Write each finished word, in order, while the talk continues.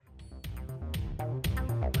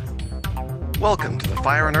Welcome to the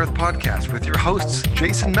Fire and Earth podcast with your hosts,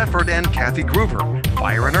 Jason Mefford and Kathy Groover.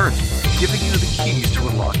 Fire and Earth, giving you the keys to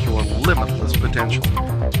unlock your limitless potential.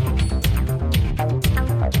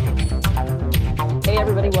 Hey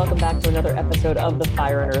everybody, welcome back to another episode of the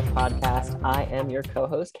Fire and Earth podcast. I am your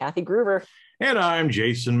co-host, Kathy Groover. And I'm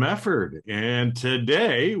Jason Mefford. And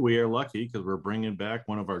today we are lucky because we're bringing back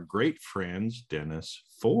one of our great friends, Dennis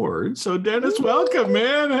Ford. So Dennis, welcome,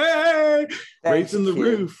 man. Hey, Thanks, raising the kid.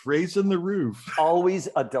 roof, raising the roof. Always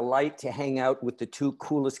a delight to hang out with the two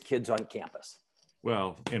coolest kids on campus.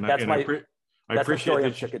 Well, and That's I my appreciate story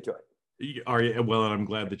of that Chicken Joy. Are you, well, and I'm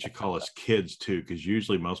glad that you call us kids too, because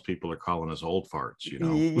usually most people are calling us old farts, you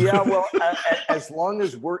know. Yeah, well, as long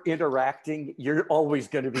as we're interacting, you're always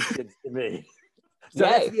going to be kids to me. So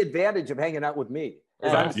Yay. that's the advantage of hanging out with me.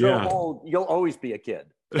 Is I'm so Yeah. old, you'll always be a kid.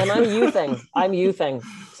 And I'm youthing.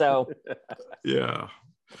 So Yeah.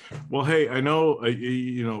 Well, hey, I know,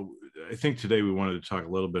 I think today we wanted to talk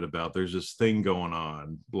a little bit about, there's this thing going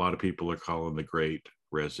on. A lot of people are calling the Great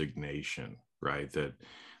Resignation, right? That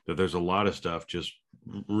there's a lot of stuff just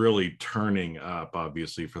really turning up,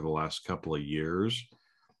 obviously, for the last couple of years.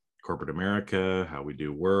 Corporate America, how we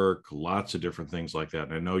do work, lots of different things like that.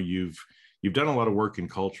 And I know you've done a lot of work in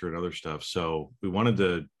culture and other stuff. So we wanted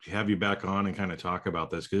to have you back on and kind of talk about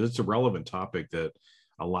this because it's a relevant topic that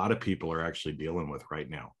a lot of people are actually dealing with right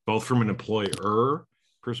now, both from an employer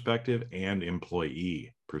perspective and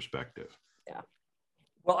employee perspective. yeah.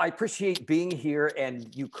 Well, I appreciate being here,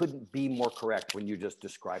 and you couldn't be more correct when you just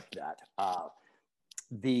described that.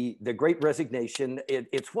 The Great Resignation,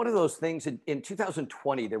 it's one of those things. In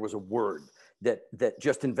 2020, there was a word that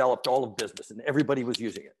just enveloped all of business, and everybody was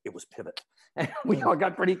using it. It was pivot. And we all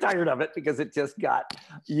got pretty tired of it because it just got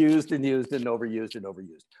used and used and overused and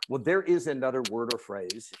overused. Well, there is another word or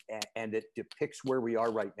phrase, and it depicts where we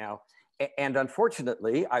are right now. And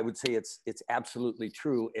unfortunately, I would say it's absolutely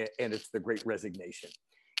true, and it's the Great Resignation.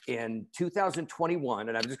 In 2021,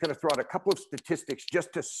 and I'm just going to throw out a couple of statistics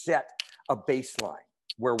just to set a baseline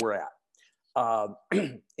where we're at.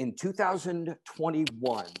 In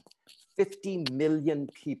 2021, 50 million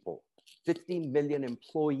people, 50 million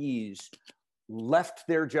employees left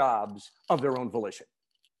their jobs of their own volition.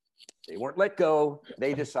 They weren't let go.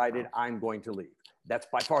 They decided, I'm going to leave. That's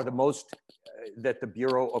by far the most that the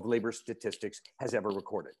Bureau of Labor Statistics has ever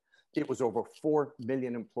recorded. It was over 4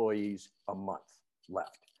 million employees a month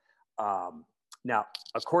left. Now,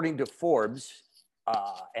 according to Forbes,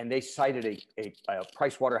 and they cited a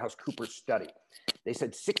PricewaterhouseCoopers study, they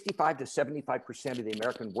said 65 to 75% of the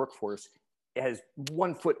American workforce has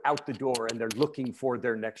one foot out the door and they're looking for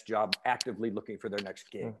their next job, actively looking for their next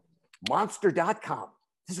gig. Monster.com,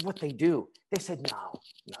 this is what they do. They said, no,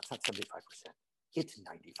 it's not 75%. It's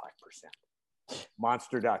 95%.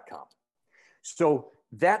 Monster.com. So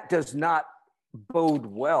that does not bode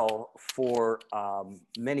well for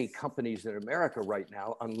many companies in America right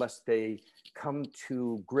now, unless they come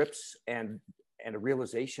to grips and a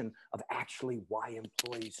realization of actually why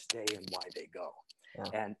employees stay and why they go.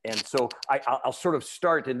 Yeah. And so I'll sort of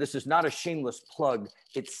start, and this is not a shameless plug,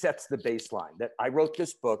 it sets the baseline that I wrote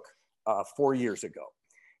this book 4 years ago.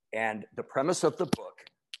 And the premise of the book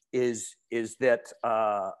is that,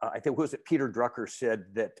 I think, was it Peter Drucker said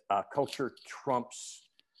that culture trumps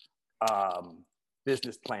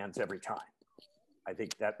business plans every time. I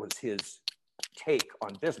think that was his take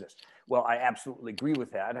on business. Well, I absolutely agree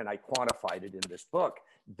with that, and I quantified it in this book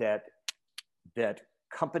that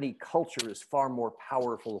company culture is far more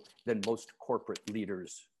powerful than most corporate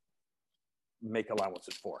leaders make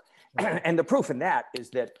allowances for. And the proof in that is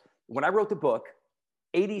that when I wrote the book,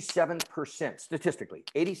 87%, statistically,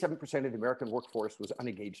 87% of the American workforce was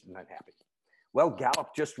unengaged and unhappy. Well,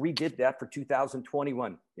 Gallup just redid that for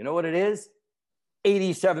 2021. You know what it is?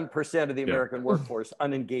 87% of the American workforce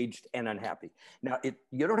unengaged and unhappy. Now,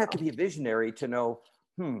 you don't have to be a visionary to know,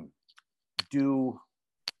 do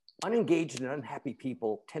unengaged and unhappy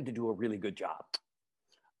people tend to do a really good job?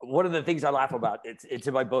 One of the things I laugh about, it's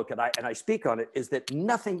in my book, and I speak on it, is that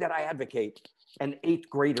nothing that I advocate an 8th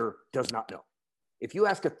grader does not know. If you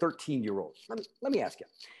ask a 13-year-old, let me ask you,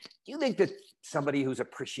 do you think that somebody who's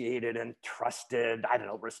appreciated and trusted, I don't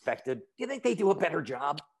know, respected, do you think they do a better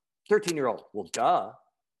job? 13-year-old, well, duh.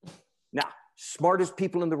 Now, smartest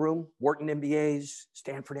people in the room, Wharton MBAs,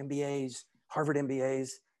 Stanford MBAs, Harvard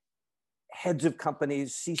MBAs, heads of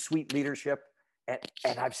companies, C-suite leadership,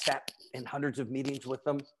 and I've sat in hundreds of meetings with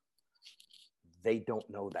them. They don't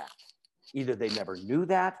know that. Either they never knew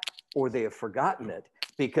that or they have forgotten it,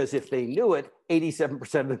 because if they knew it, 87%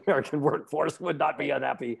 of the American workforce would not be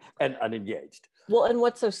unhappy and unengaged. Well, and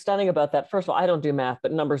what's so stunning about that, first of all, I don't do math,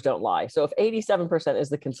 but numbers don't lie. So if 87% is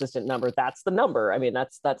the consistent number, that's the number. I mean,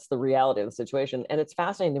 that's the reality of the situation. And it's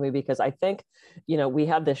fascinating to me because I think, we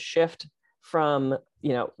had this shift from,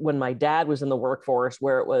 when my dad was in the workforce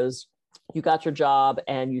where it was, you got your job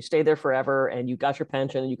and you stayed there forever and you got your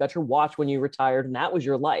pension and you got your watch when you retired and that was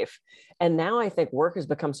your life. And now I think work has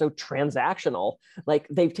become so transactional, like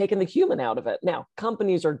they've taken the human out of it. Now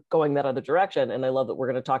companies are going that other direction. And I love that we're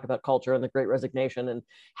going to talk about culture and the Great Resignation and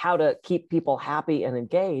how to keep people happy and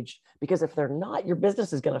engaged, because if they're not, your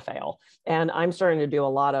business is going to fail. And I'm starting to do a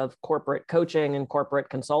lot of corporate coaching and corporate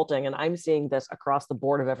consulting, and I'm seeing this across the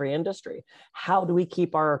board of every industry. How do we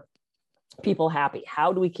keep our people happy?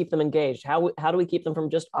 How do we keep them engaged? How do we keep them from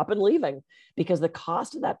just up and leaving? Because the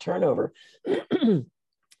cost of that turnover,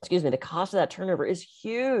 excuse me, the cost of that turnover is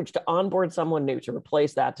huge to onboard someone new, to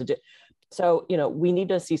replace that, to do. So, we need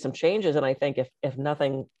to see some changes. And I think if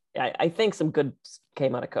nothing, I think some good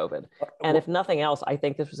came out of COVID. And if nothing else, I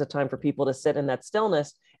think this was a time for people to sit in that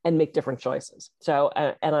stillness and make different choices. So,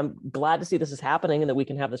 and I'm glad to see this is happening and that we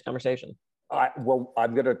can have this conversation. Well,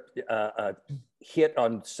 I'm going to hit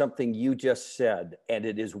on something you just said, and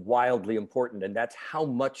it is wildly important, and that's how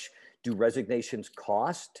much do resignations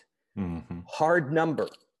cost? Mm-hmm. Hard number,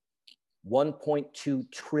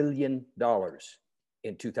 $1.2 trillion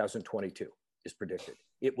in 2022 is predicted.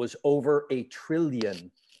 It was over $1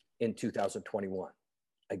 trillion in 2021.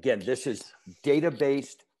 Again, this is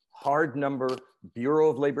data-based, hard number, Bureau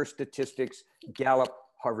of Labor Statistics, Gallup,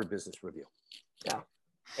 Harvard Business Review. Yeah.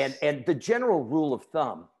 And the general rule of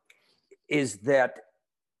thumb is that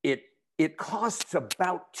it costs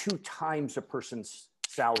about 2 times a person's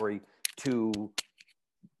salary to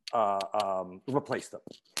replace them.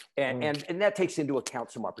 And that takes into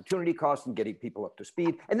account some opportunity costs and getting people up to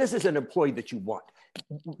speed. And this is an employee that you want.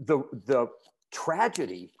 The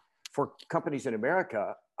tragedy for companies in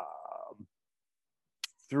America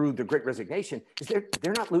through the Great Resignation is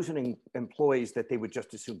they're not losing employees that they would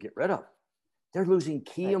just as soon get rid of. They're losing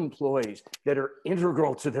key employees that are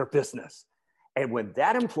integral to their business. And when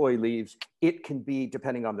that employee leaves, it can be,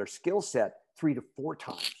 depending on their skill set, 3 to 4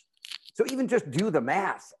 times. So even just do the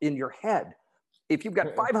math in your head. If you've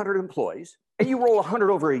got 500 employees and you roll 100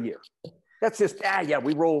 over a year, that's just,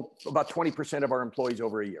 we roll about 20% of our employees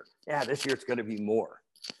over a year. This year it's going to be more.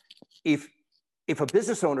 If a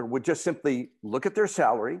business owner would just simply look at their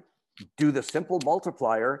salary, do the simple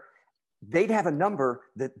multiplier, they'd have a number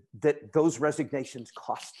that those resignations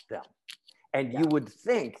cost them. And you would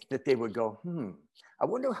think that they would go, I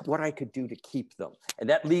wonder what I could do to keep them. And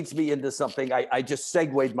that leads me into something I just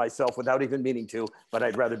segued myself without even meaning to, but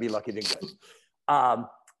I'd rather be lucky than good.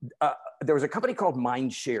 There was a company called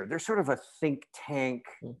Mindshare. They're sort of a think tank,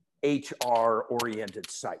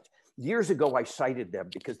 HR-oriented site. Years ago, I cited them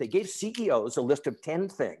because they gave CEOs a list of 10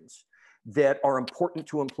 things that are important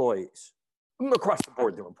to employees. Across the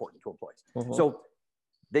board, they're important to employees. Mm-hmm. So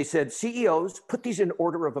they said, CEOs, put these in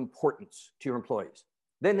order of importance to your employees.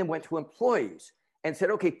 Then they went to employees and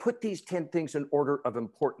said, okay, put these 10 things in order of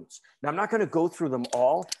importance. Now, I'm not going to go through them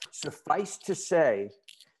all. Suffice to say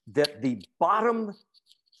that the bottom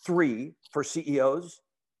 3 for CEOs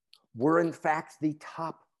were, in fact, the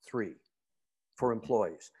top 3 for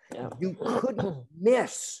employees. Yeah. You couldn't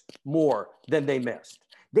miss more than they missed.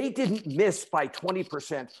 They didn't miss by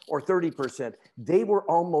 20% or 30%. They were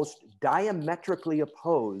almost diametrically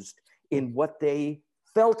opposed in what they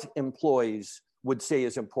felt employees would say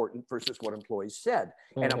is important versus what employees said.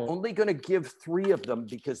 Mm-hmm. And I'm only going to give 3 of them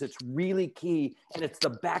because it's really key and it's the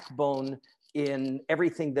backbone in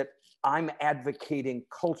everything that I'm advocating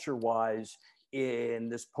culture-wise in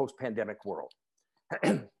this post-pandemic world.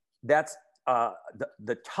 That's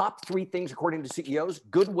the top 3 things, according to CEOs: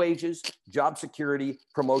 good wages, job security,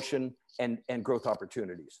 promotion, and growth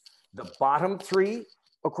opportunities. The bottom 3,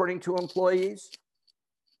 according to employees: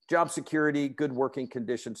 job security, good working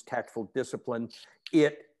conditions, tactful discipline.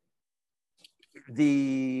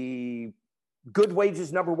 The good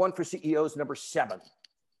wages, number 1 for CEOs, number 7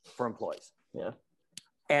 for employees. Yeah.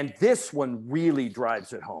 And this one really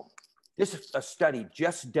drives it home. This is a study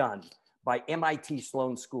just done by MIT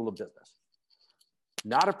Sloan School of Business.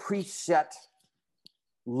 Not a preset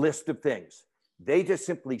list of things. They just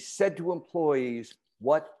simply said to employees,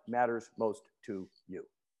 what matters most to you,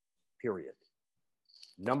 period.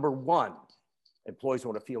 Number 1, employees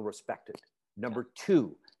want to feel respected. Number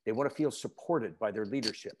 2, they want to feel supported by their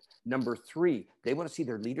leadership. Number 3, they want to see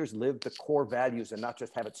their leaders live the core values and not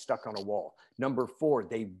just have it stuck on a wall. Number 4,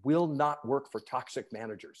 they will not work for toxic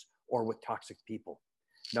managers or with toxic people.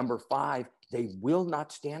 Number 5, they will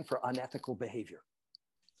not stand for unethical behavior,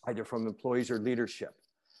 either from employees or leadership.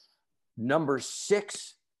 Number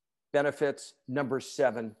 6, benefits. Number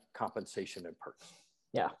 7, compensation and perks.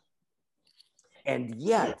 Yeah. And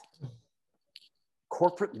yet,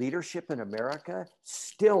 corporate leadership in America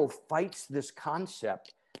still fights this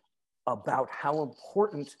concept about how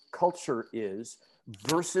important culture is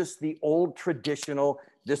versus the old traditional,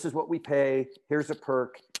 this is what we pay, here's a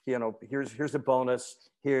perk, here's a bonus,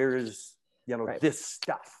 here's, Right. this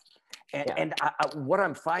stuff. And what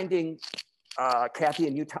I'm finding, Kathy,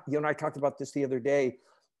 and you and I talked about this the other day,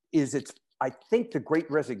 is I think the Great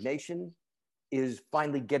Resignation is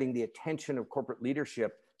finally getting the attention of corporate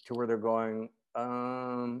leadership to where they're going,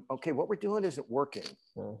 okay, what we're doing isn't working.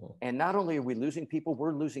 Mm-hmm. And not only are we losing people,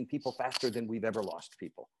 we're losing people faster than we've ever lost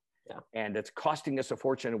people. Yeah. And it's costing us a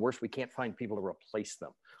fortune, and worse, we can't find people to replace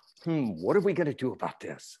them. What are we going to do about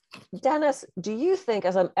this? Dennis, do you think,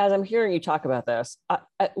 as I'm hearing you talk about this,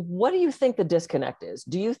 what do you think the disconnect is?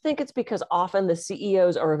 Do you think it's because often the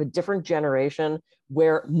CEOs are of a different generation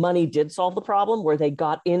where money did solve the problem, where they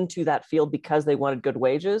got into that field because they wanted good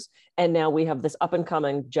wages, and now we have this up and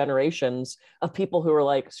coming generations of people who are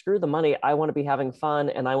like, screw the money, I want to be having fun,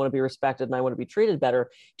 and I want to be respected, and I want to be treated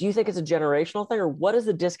better? Do you think it's a generational thing, or what is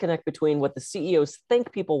the disconnect between what the CEOs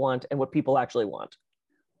think people want and what people actually want?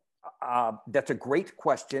 That's a great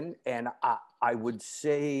question. And I would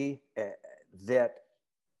say that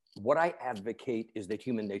what I advocate is that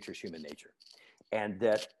human nature is human nature. And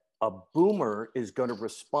that a boomer is going to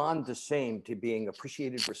respond the same to being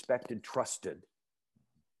appreciated, respected, trusted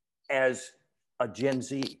as a Gen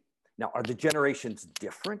Z. Now, are the generations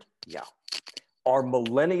different? Yeah. Are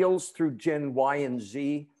millennials through Gen Y and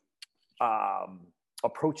Z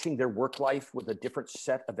approaching their work life with a different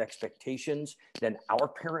set of expectations than our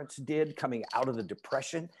parents did coming out of the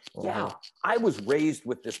Depression? Mm-hmm. Yeah, I was raised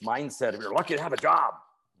with this mindset of you're lucky to have a job.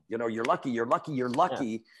 You're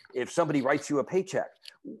lucky if somebody writes you a paycheck.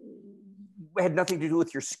 It had nothing to do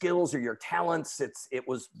with your skills or your talents. It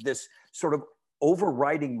was this sort of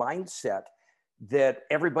overriding mindset that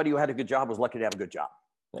everybody who had a good job was lucky to have a good job.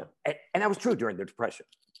 Yeah. And that was true during the Depression.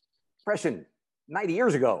 90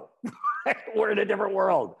 years ago. We're in a different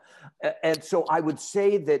world. And so I would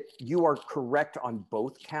say that you are correct on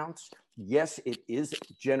both counts. Yes, it is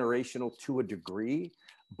generational to a degree,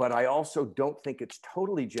 but I also don't think it's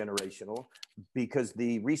totally generational, because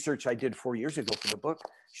the research I did 4 years ago for the book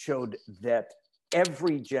showed that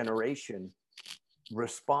every generation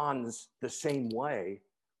responds the same way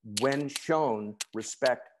when shown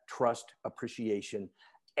respect, trust, appreciation.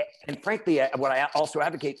 And frankly, what I also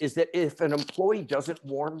advocate is that if an employee doesn't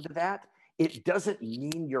warm to that, it doesn't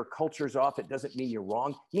mean your culture's off. It doesn't mean you're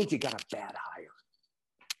wrong. It means you got a bad hire.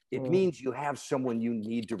 It means you have someone you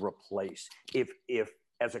need to replace. If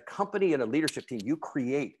as a company and a leadership team, you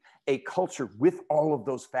create a culture with all of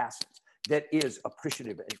those facets that is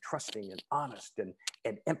appreciative and trusting and honest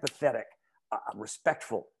and empathetic,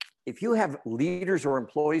 respectful. If you have leaders or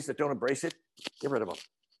employees that don't embrace it, get rid of them.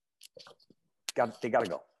 They got to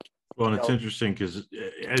go. Well, and it's interesting because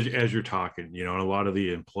as you're talking, and a lot of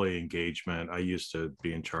the employee engagement, I used to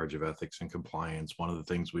be in charge of ethics and compliance. One of the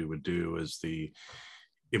things we would do is the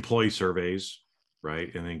employee surveys,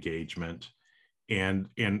 right, and engagement. And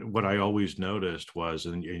what I always noticed was,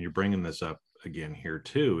 and you're bringing this up again here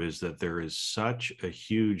too, is that there is such a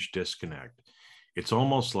huge disconnect. It's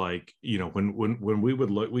almost like, when we would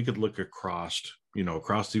look, we could look across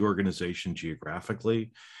the organization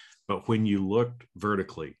geographically, but when you looked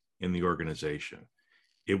vertically in the organization,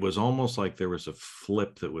 it was almost like there was a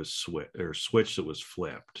switch that was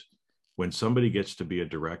flipped. When somebody gets to be a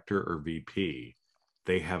director or VP,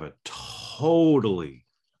 they have a totally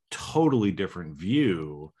different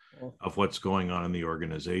view of what's going on in the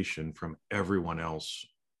organization from everyone else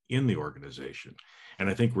in the organization. And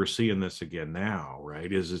I think we're seeing this again now,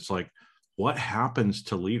 right? It's like, what happens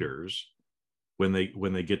to leaders when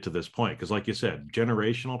they get to this point? Because like you said,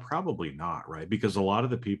 generational, probably not, right? Because a lot of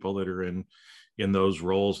the people that are in those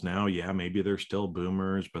roles now, yeah, maybe they're still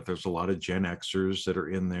boomers, but there's a lot of Gen Xers that are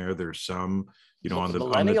in there. There's some, on the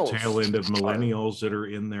tail end of millennials that are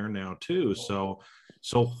in there now too. So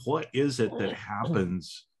what is it that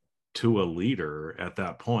happens to a leader at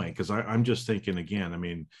that point? Because I'm just thinking again, I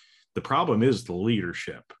mean, the problem is the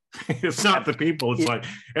leadership. It's not the people. It's like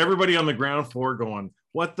everybody on the ground floor going,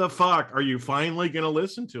 what the fuck? Are you finally going to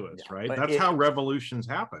listen to us? Yeah, right. That's how revolutions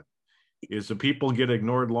happen, is the people get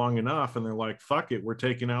ignored long enough and they're like, fuck it, we're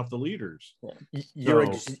taking out the leaders. Yeah.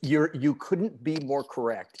 You couldn't be more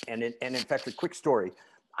correct. And in fact, a quick story,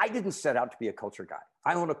 I didn't set out to be a culture guy.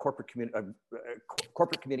 I own a corporate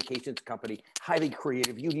communications company, highly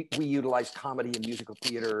creative. We utilize comedy and musical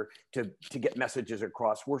theater to get messages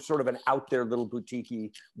across. We're sort of an out there little boutique-y,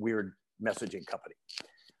 weird messaging company.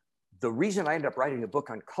 The reason I ended up writing a book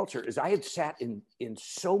on culture is I had sat in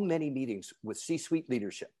so many meetings with C-suite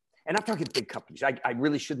leadership. And I'm talking big companies. I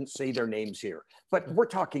really shouldn't say their names here, but we're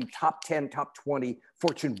talking top 10, top 20,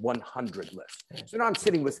 Fortune 100 lists. So now I'm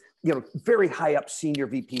sitting with, very high up senior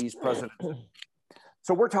VPs, presidents.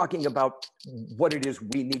 So we're talking about what it is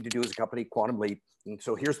we need to do as a company, Quantum Leap. And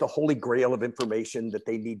so here's the holy grail of information that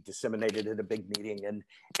they need disseminated at a big meeting.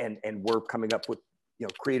 And we're coming up with,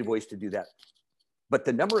 creative ways to do that. But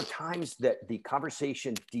the number of times that the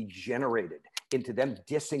conversation degenerated into them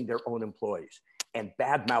dissing their own employees and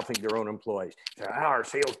bad-mouthing their own employees. Our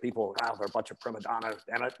salespeople, they're a bunch of prima donnas,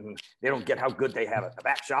 damn it, and they don't get how good they have it. The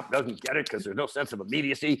back shop doesn't get it because there's no sense of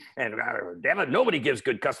immediacy, and damn it, nobody gives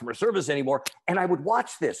good customer service anymore. And I would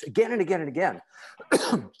watch this again and again and again.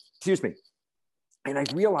 Excuse me. And I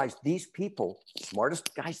realized these people,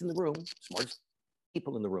 smartest guys in the room, smartest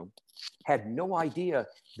people in the room, had no idea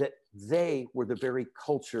that they were the very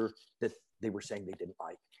culture that they were saying they didn't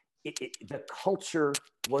like. The culture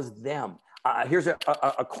was them. Here's a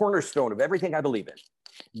cornerstone of everything I believe in.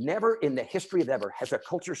 Never in the history of ever has a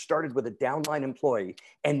culture started with a downline employee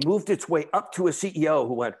and moved its way up to a CEO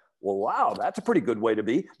who went, well, wow, that's a pretty good way to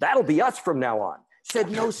be. That'll be us from now on. Said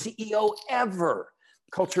no CEO ever.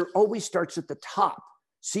 Culture always starts at the top,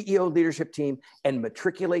 CEO leadership team, and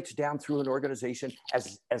matriculates down through an organization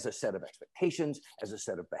as a set of expectations, as a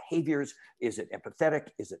set of behaviors. Is it empathetic?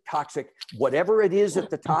 Is it toxic? Whatever it is at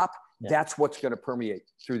the top, that's what's going to permeate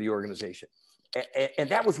through the organization. And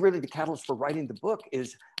that was really the catalyst for writing the book.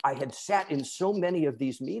 Is I had sat in so many of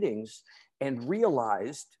these meetings and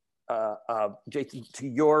realized, Jason, to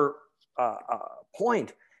your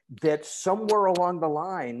point, that somewhere along the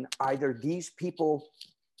line, either these people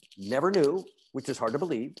never knew, which is hard to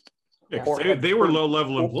believe. Yeah, they were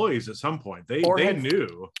low-level employees at some point. They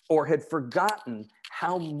knew. Or had forgotten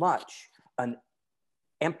how much an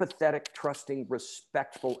empathetic, trusting,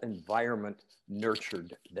 respectful environment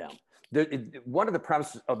nurtured them. One of the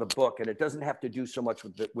premises of the book, and it doesn't have to do so much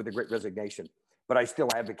with the Great Resignation, but I still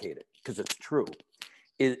advocate it because it's true,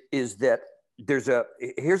 is that here's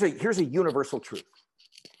a universal truth.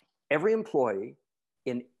 Every employee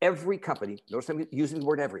in every company, notice I'm using the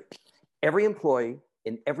word every employee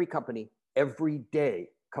in every company every day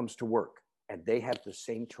comes to work and they have the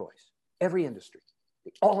same choice. Every industry,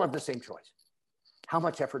 they all have the same choice. How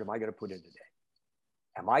much effort am I going to put in today?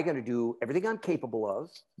 Am I going to do everything I'm capable of?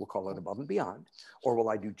 We'll call it above and beyond. Or will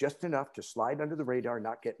I do just enough to slide under the radar,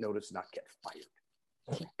 not get noticed, not get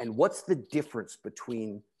fired? And what's the difference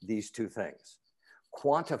between these two things?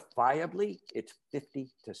 Quantifiably, it's 50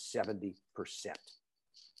 to 70%.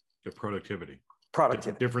 The productivity.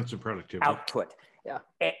 Productivity. The difference in productivity. Output. Yeah.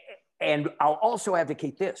 And I'll also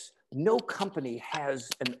advocate this. No company has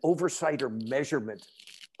an oversight or measurement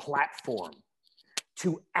platform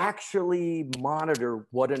to actually monitor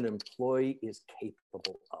what an employee is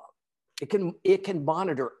capable of. It can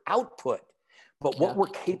monitor output, but what we're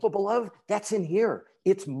capable of, that's in here.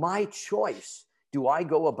 It's my choice. Do I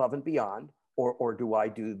go above and beyond, or do I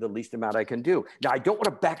do the least amount I can do? Now, I don't want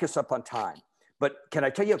to back us up on time, but can I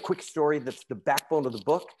tell you a quick story that's the backbone of the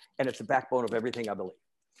book, and it's the backbone of everything I believe.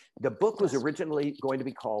 The book was originally going to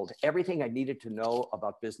be called Everything I Needed to Know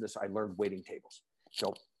About Business I Learned Waiting Tables.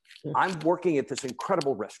 So I'm working at this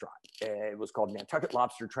incredible restaurant. It was called Nantucket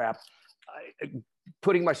Lobster Trap.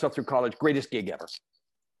 Putting myself through college, greatest gig ever.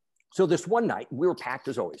 So this one night, we were packed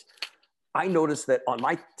as always. I noticed that on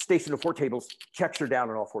my station of 4 tables, checks are down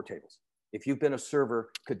on all 4 tables. If you've been a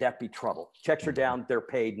server, could that be trouble? Checks are down, they're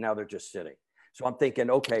paid, now they're just sitting. So I'm thinking,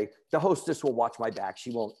 okay, the hostess will watch my back.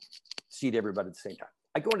 She won't seat everybody at the same time.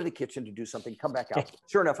 I go into the kitchen to do something, come back out.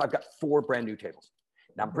 Sure enough, I've got 4 brand new tables.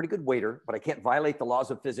 Now I'm a pretty good waiter, but I can't violate the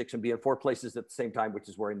laws of physics and be in 4 places at the same time, which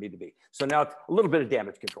is where I need to be. So now it's a little bit of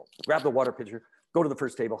damage control. Grab the water pitcher, go to the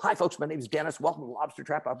first table. Hi folks, my name is Dennis. Welcome to Lobster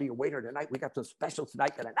Trap. I'll be your waiter tonight. We got some specials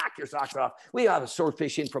tonight that I knock your socks off. We have a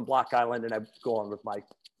swordfish in from Block Island, and I go on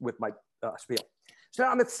with my spiel. So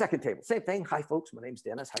now I'm at the second table. Same thing. Hi folks, my name's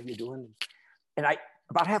Dennis. How you doing? And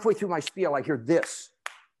about halfway through my spiel, I hear this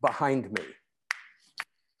behind me.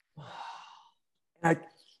 And I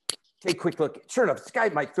take a quick look. Sure enough, this guy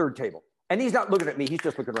at my third table. And he's not looking at me. He's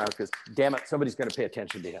just looking around because, damn it, somebody's going to pay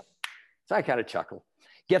attention to him. So I kind of chuckle.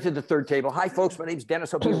 Get to the third table. Hi, folks. My name's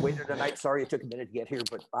Dennis. I'll be your waiter tonight. Sorry it took a minute to get here,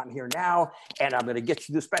 but I'm here now. And I'm going to get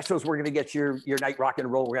you the specials. We're going to get your night rock and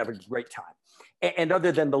roll. We're going to have a great time. And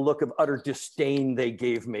other than the look of utter disdain they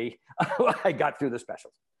gave me, I got through the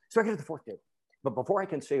specials. So I get to the fourth table. But before I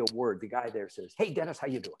can say a word, the guy there says, hey, Dennis, how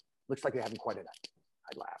you doing? Looks like you're having quite a night.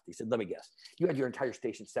 I laughed. He said, let me guess. You had your entire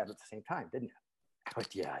station set at the same time, didn't you? I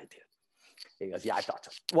went, yeah, I did. He goes, yeah, I thought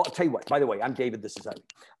so. Well, I'll tell you what, by the way, I'm David, this is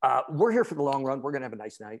Eileen. We're here for the long run. We're gonna have a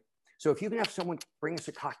nice night. So if you can have someone bring us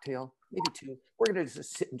a cocktail, maybe two, we're gonna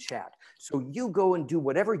just sit and chat. So you go and do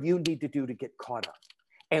whatever you need to do to get caught up.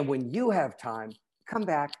 And when you have time, come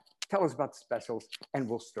back, tell us about the specials, and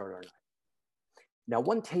we'll start our night. Now,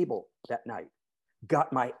 one table that night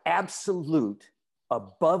got my absolute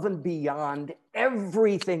above and beyond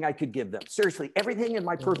everything I could give them. Seriously, everything in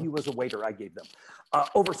my purview as a waiter, I gave them.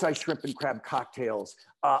 Oversized shrimp and crab cocktails.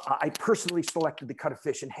 I personally selected the cut of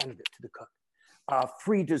fish and handed it to the cook.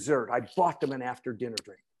 Free dessert. I bought them an after dinner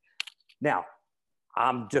drink. Now,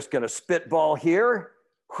 I'm just gonna spitball here.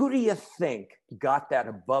 Who do you think got that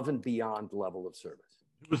above and beyond level of service?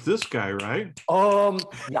 It was this guy, right?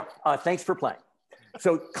 Yeah, thanks for playing.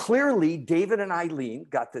 So clearly, David and Eileen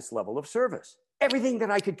got this level of service. Everything that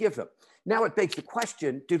I could give them. Now it begs the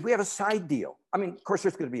question, did we have a side deal? I mean, of course,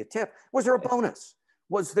 there's going to be a tip. Was there a bonus?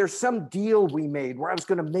 Was there some deal we made where I was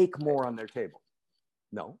going to make more on their table?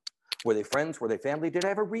 No. Were they friends? Were they family? Did I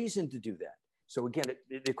have a reason to do that? So again,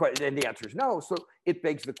 and the answer is no. So it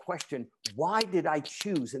begs the question, why did I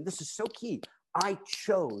choose? And this is so key. I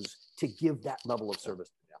chose to give that level of service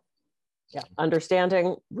to them. Yeah,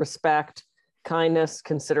 understanding, respect, kindness,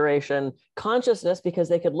 consideration, consciousness, because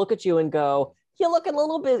they could look at you and go, you look a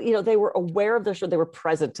little bit, you know, they were aware of their show, they were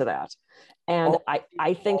present to that. And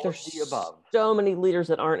I think there's so many leaders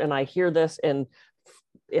that aren't, and I hear this in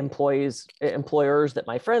employers that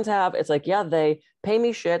my friends have. It's like, yeah, they pay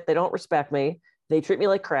me shit, they don't respect me, they treat me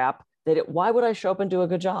like crap. Why would I show up and do a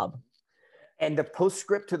good job? And the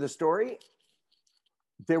postscript to the story,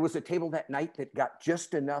 there was a table that night that got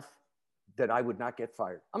just enough that I would not get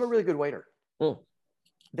fired. I'm a really good waiter.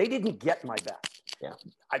 They didn't get my best. Yeah.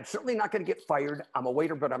 I'm certainly not going to get fired. I'm a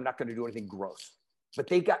waiter, but I'm not going to do anything gross. But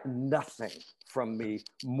they got nothing from me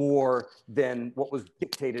more than what was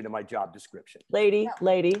dictated in my job description. Lady.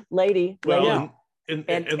 Well,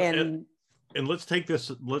 and let's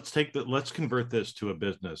convert this to a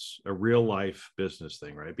business, a real life business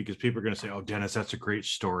thing, right? Because people are going to say, oh, Dennis, that's a great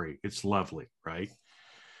story. It's lovely, right?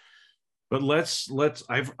 But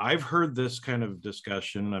I've heard this kind of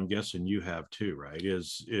discussion, I'm guessing you have too, right?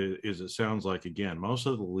 Is it sounds like, again, most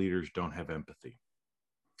of the leaders don't have empathy.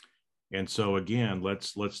 And so again,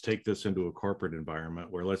 let's take this into a corporate environment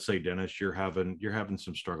where, let's say, Dennis, you're having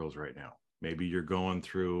some struggles right now. Maybe you're going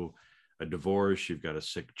through a divorce, you've got a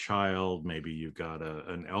sick child, maybe you've got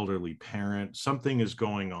an elderly parent, something is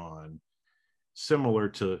going on similar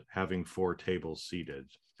to having 4 tables seated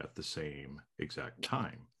at the same exact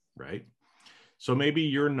time, right? So maybe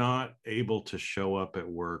you're not able to show up at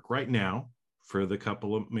work right now for a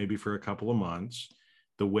couple of months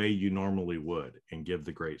the way you normally would and give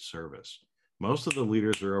the great service. Most of the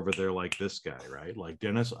leaders are over there like this guy, right? Like,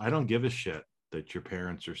 Dennis, I don't give a shit that your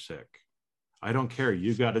parents are sick. I don't care.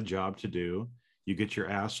 You've got a job to do. You get your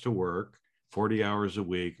ass to work 40 hours a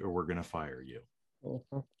week or we're going to fire you.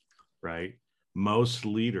 Mm-hmm. Right? Most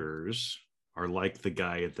leaders are like the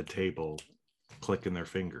guy at the table clicking their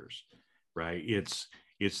fingers, right? It's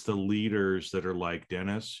the leaders that are like,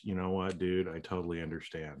 Dennis, you know what, dude, I totally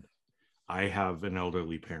understand. I have an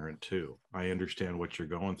elderly parent too. I understand what you're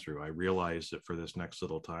going through. I realize that for this next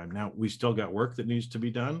little time. Now, we still got work that needs to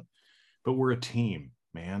be done, but we're a team,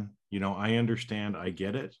 man. You know, I understand. I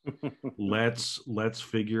get it. Let's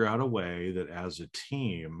figure out a way that as a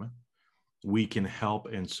team, we can help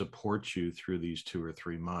and support you through these 2 or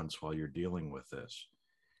 3 months while you're dealing with this.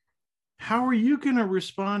 How are you going to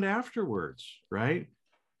respond afterwards, right?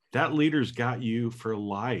 That leader's got you for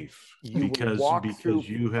life because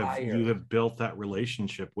you have built that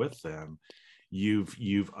relationship with them.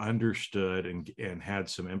 You've understood and had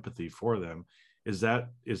some empathy for them. Is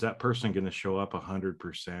that person going to show up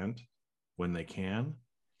 100% when they can?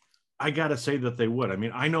 I got to say that they would. I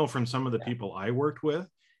mean, I know from some of the people I worked with,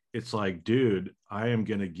 it's like, dude, I am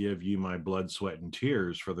going to give you my blood, sweat, and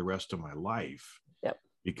tears for the rest of my life. Yep.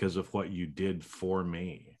 Because of what you did for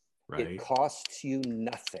me. Right? It costs you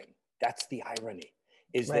nothing. That's the irony,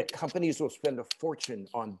 is that companies will spend a fortune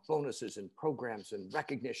on bonuses and programs and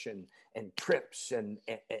recognition and trips and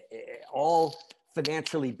all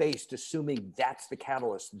financially based, assuming that's the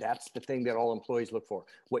catalyst. That's the thing that all employees look for.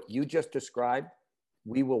 What you just described,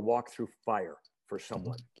 we will walk through fire for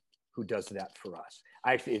someone who does that for us.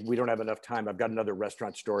 Actually, we don't have enough time. I've got another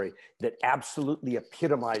restaurant story that absolutely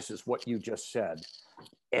epitomizes what you just said.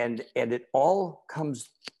 And it all comes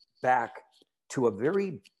back to a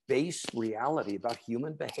very base reality about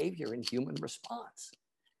human behavior and human response.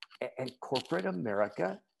 And corporate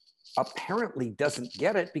America apparently doesn't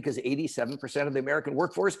get it because 87% of the American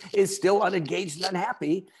workforce is still unengaged and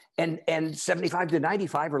unhappy, and 75 to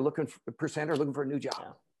 95 are looking for a new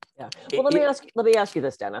job. Yeah. Well, let me ask you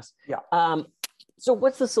this, Dennis. Yeah. So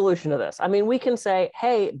what's the solution to this? I mean, we can say,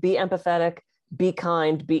 hey, be empathetic, be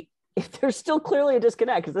kind, if there's still clearly a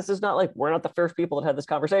disconnect, because this is not like, we're not the first people that had this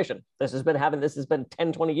conversation. This has been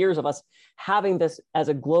 10, 20 years of us having this as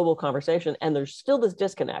a global conversation, and there's still this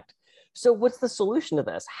disconnect. So what's the solution to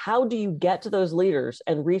this? How do you get to those leaders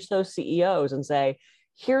and reach those CEOs and say,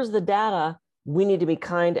 here's the data, we need to be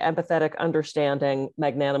kind, empathetic, understanding,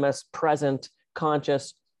 magnanimous, present,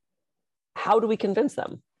 conscious. How do we convince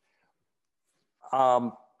them?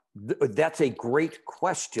 That's a great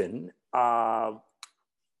question.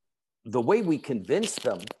 The way we convince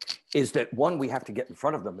them is that, one, we have to get in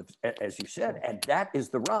front of them, as you said, and that is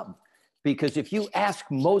the rub. Because if you ask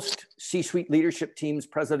most C-suite leadership teams,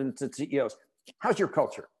 presidents and CEOs, how's your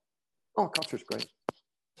culture? Oh, culture's great.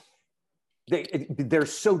 They're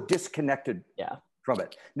so disconnected from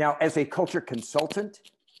it. Now, as a culture consultant,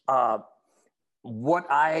 what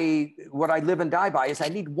I live and die by is I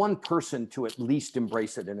need one person to at least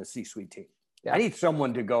embrace it in a C-suite team. I need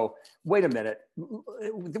someone to go, wait a minute,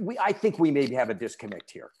 I think we maybe have a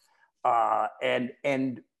disconnect here.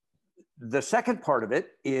 And the second part of it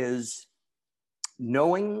is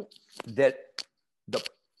knowing that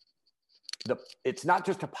it's not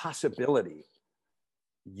just a possibility.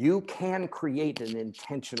 You can create an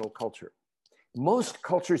intentional culture. Most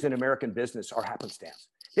cultures in American business are happenstance.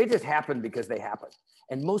 They just happen because they happen.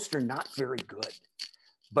 And most are not very good.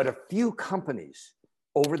 But a few companies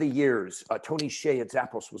over the years, Tony Hsieh at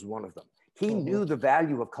Zappos was one of them. He knew the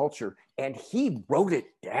value of culture and he wrote it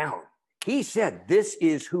down. He said, this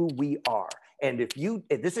is who we are. And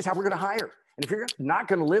this is how we're going to hire. And if you're not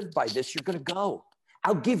going to live by this, you're going to go.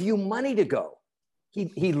 I'll give you money to go.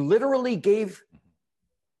 He literally gave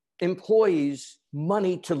employees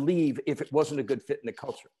money to leave if it wasn't a good fit in the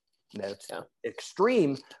culture. That's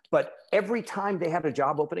extreme, but every time they had a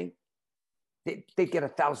job opening, they'd get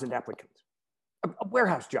 1,000 applicants. A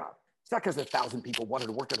warehouse job. It's not because 1,000 people wanted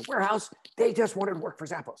to work in a warehouse. They just wanted to work for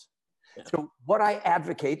Zappos. Yeah. So what I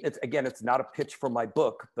advocate, it's not a pitch for my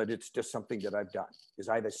book, but it's just something that I've done, is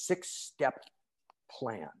I have a 6-step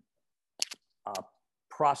plan, a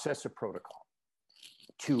process, a protocol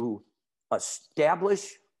to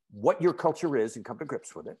establish what your culture is and come to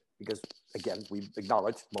grips with it. Because again, we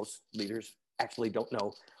acknowledge most leaders actually don't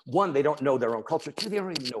know. One, they don't know their own culture. Two, they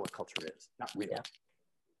don't even know what culture is. Not really. Yeah.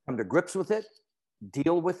 Come to grips with it,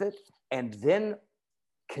 deal with it, and then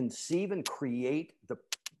conceive and create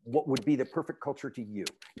what would be the perfect culture to you.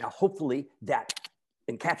 Now, hopefully that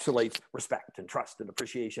encapsulates respect and trust and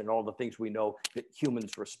appreciation and all the things we know that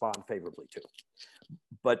humans respond favorably to.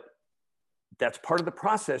 But that's part of the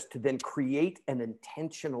process to then create an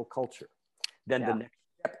intentional culture. Then the next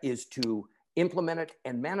step is to implement it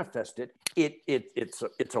and manifest it.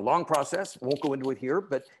 It's a long process. I won't go into it here,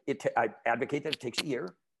 but I advocate that it takes a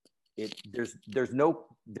year. There's no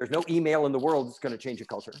email in the world that's going to change a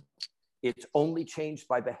culture. It's only changed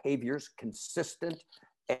by behaviors consistent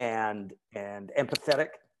and empathetic.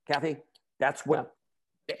 Kathy, that's what.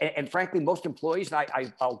 Yeah. And frankly, most employees,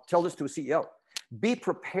 I'll tell this to a CEO: be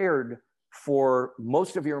prepared for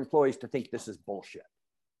most of your employees to think this is bullshit.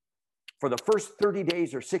 For the first 30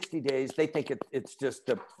 days or 60 days, they think it's just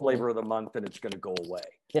the flavor of the month and it's going to go away.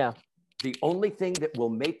 Yeah. The only thing that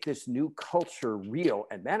will make this new culture real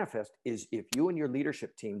and manifest is if you and your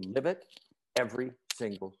leadership team live it every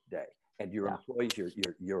single day. And your employees,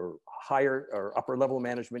 your higher or upper level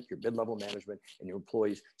management, your mid-level management, and your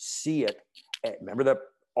employees see it. And remember that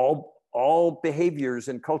all behaviors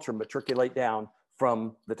and culture matriculate down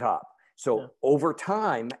from the top. So over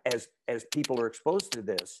time, as people are exposed to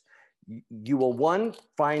this, you will, one,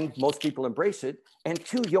 find most people embrace it, and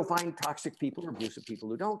two, you'll find toxic people or abusive people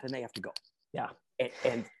who don't, and they have to go. Yeah.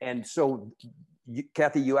 And so,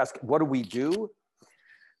 Kathy, you ask, what do we do?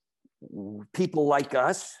 People like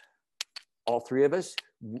us, all three of us,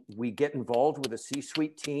 we get involved with a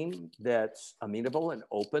C-suite team that's amenable and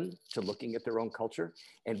open to looking at their own culture,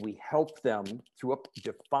 and we help them through a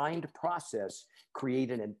defined process create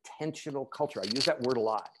an intentional culture. I use that word a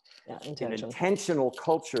lot. Yeah, an intentional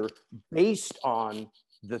culture based on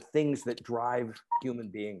the things that drive human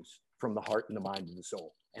beings from the heart and the mind and the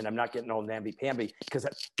soul. And I'm not getting all namby-pamby because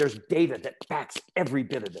there's data that backs every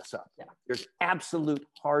bit of this up. Yeah. There's absolute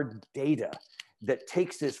hard data that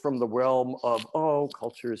takes this from the realm of, oh,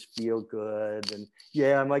 cultures feel good. And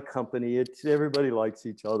yeah, my company, everybody likes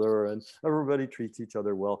each other and everybody treats each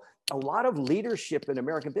other well. A lot of leadership in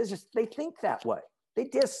American business, they think that way. They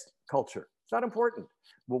diss culture. It's not important.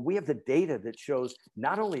 Well, we have the data that shows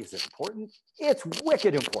not only is it important, it's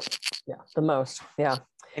wicked important. Yeah, the most. Yeah.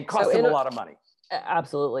 And costs them a lot of money.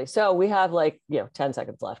 Absolutely. So we have 10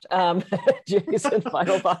 seconds left. Jason,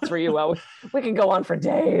 final thoughts for you. Well, we can go on for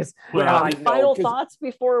days. Well, final thoughts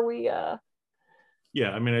before we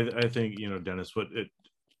Yeah, I mean, I think, Dennis,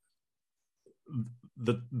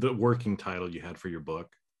 the working title you had for your book,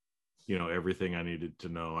 everything I needed to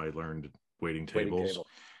know, I learned Waiting Tables.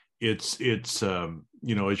 It's as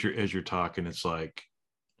you're talking, it's like,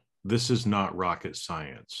 this is not rocket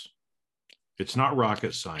science. It's not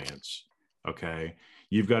rocket science. Okay.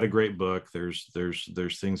 You've got a great book. There's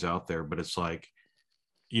things out there, but it's like,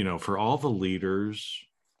 for all the leaders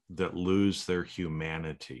that lose their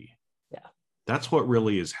humanity. Yeah. That's what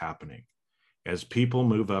really is happening. As people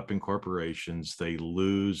move up in corporations, they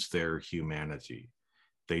lose their humanity.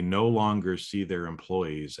 They no longer see their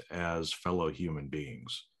employees as fellow human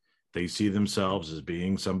beings. They see themselves as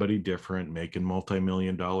being somebody different, making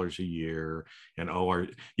multi-million dollars a year. And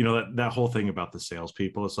that whole thing about the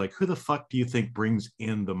salespeople, it's like, who the fuck do you think brings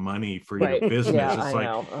in the money for your business? Yeah, it's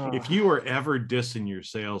like, if you are ever dissing your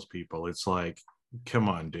salespeople, it's like, come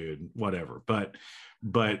on, dude, whatever. But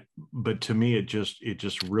to me, it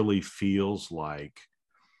just really feels like,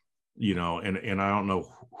 and I don't know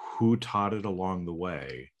who taught it along the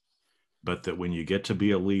way, but that when you get to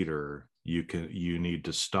be a leader, you need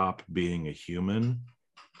to stop being a human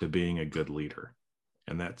to being a good leader.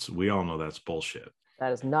 And we all know that's bullshit.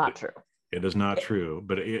 That is not true. It is not true,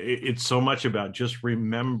 but it's so much about just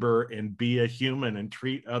remember and be a human and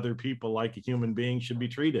treat other people like a human being should be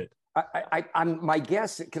treated. I'm my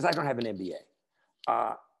guess, because I don't have an MBA.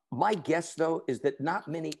 My guess, though, is that not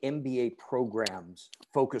many MBA programs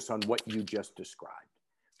focus on what you just described.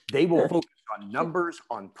 They will focus on numbers,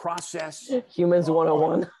 on process. Humans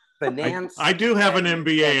 101. Finance. I do have an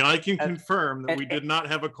MBA, and I can confirm that we did not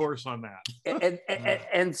have a course on that.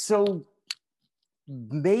 And so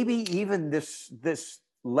maybe even this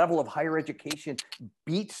level of higher education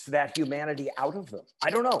beats that humanity out of them.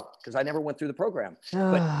 I don't know, because I never went through the program.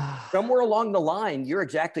 But somewhere along the line, you're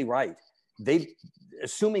exactly right.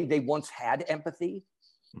 Assuming they once had empathy,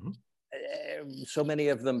 so many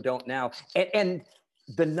of them don't now. And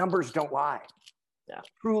the numbers don't lie. Yeah.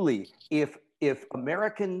 Truly, if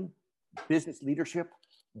American business leadership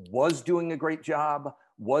was doing a great job,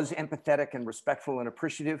 was empathetic and respectful and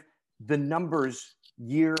appreciative, the numbers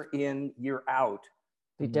year in, year out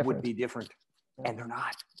would be different. Yeah. And they're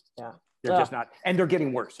not. Yeah. They're just not. And they're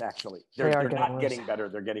getting worse, actually. They're not getting better.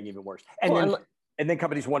 They're getting even worse. And then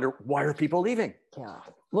companies wonder, why are people leaving? Yeah.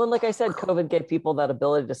 Well, like I said, COVID gave people that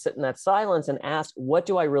ability to sit in that silence and ask, what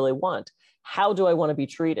do I really want? How do I want to be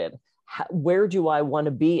treated? Where do I want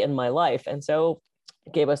to be in my life? And so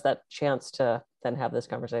it gave us that chance to then have this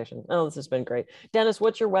conversation. Oh, this has been great. Dennis,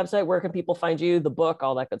 what's your website? Where can people find you, the book,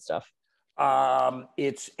 all that good stuff?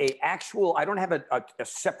 It's I don't have a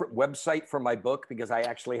separate website for my book because I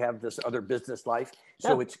actually have this other business life.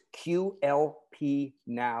 So it's QLPnow.com.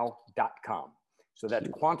 So that's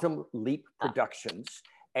Quantum Leap Productions.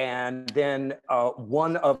 And then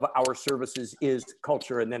one of our services is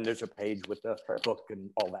culture. And then there's a page with the book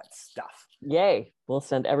and all that stuff. Yay. We'll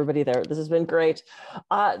send everybody there. This has been great.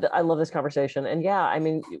 I love this conversation. And yeah, I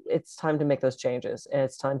mean, it's time to make those changes. And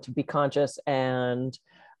it's time to be conscious and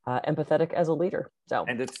empathetic as a leader.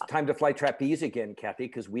 And it's time to fly trapeze again, Kathy,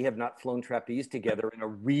 because we have not flown trapeze together in a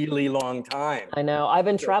really long time. I know. I've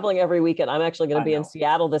been traveling every weekend. I'm actually going to be in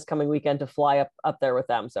Seattle this coming weekend to fly up there with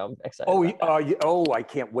them. So I'm excited. I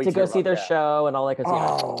can't wait to go see their show and all that.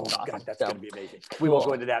 God, that's going to be amazing. We won't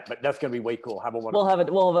go into that, but that's going to be way cool. Have a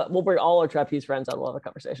wonderful. We'll bring all our trapeze friends on. We'll have a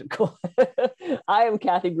conversation. Cool. I am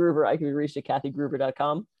Kathy Gruber. I can be reached at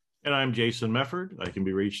kathygruber.com. And I'm Jason Mefford. I can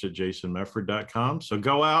be reached at jasonmefford.com. So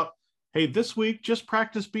go out. Hey, this week, just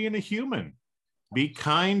practice being a human. Be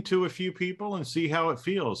kind to a few people and see how it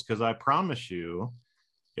feels, because I promise you,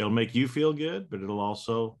 it'll make you feel good, but it'll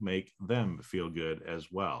also make them feel good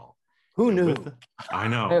as well. Who knew? I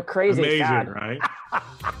know. They're crazy. Amazing, right?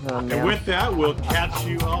 And with that, we'll catch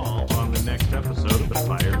you all on the next episode of the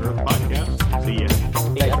Fire Earth Podcast. See ya.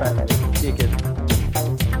 See you, kids.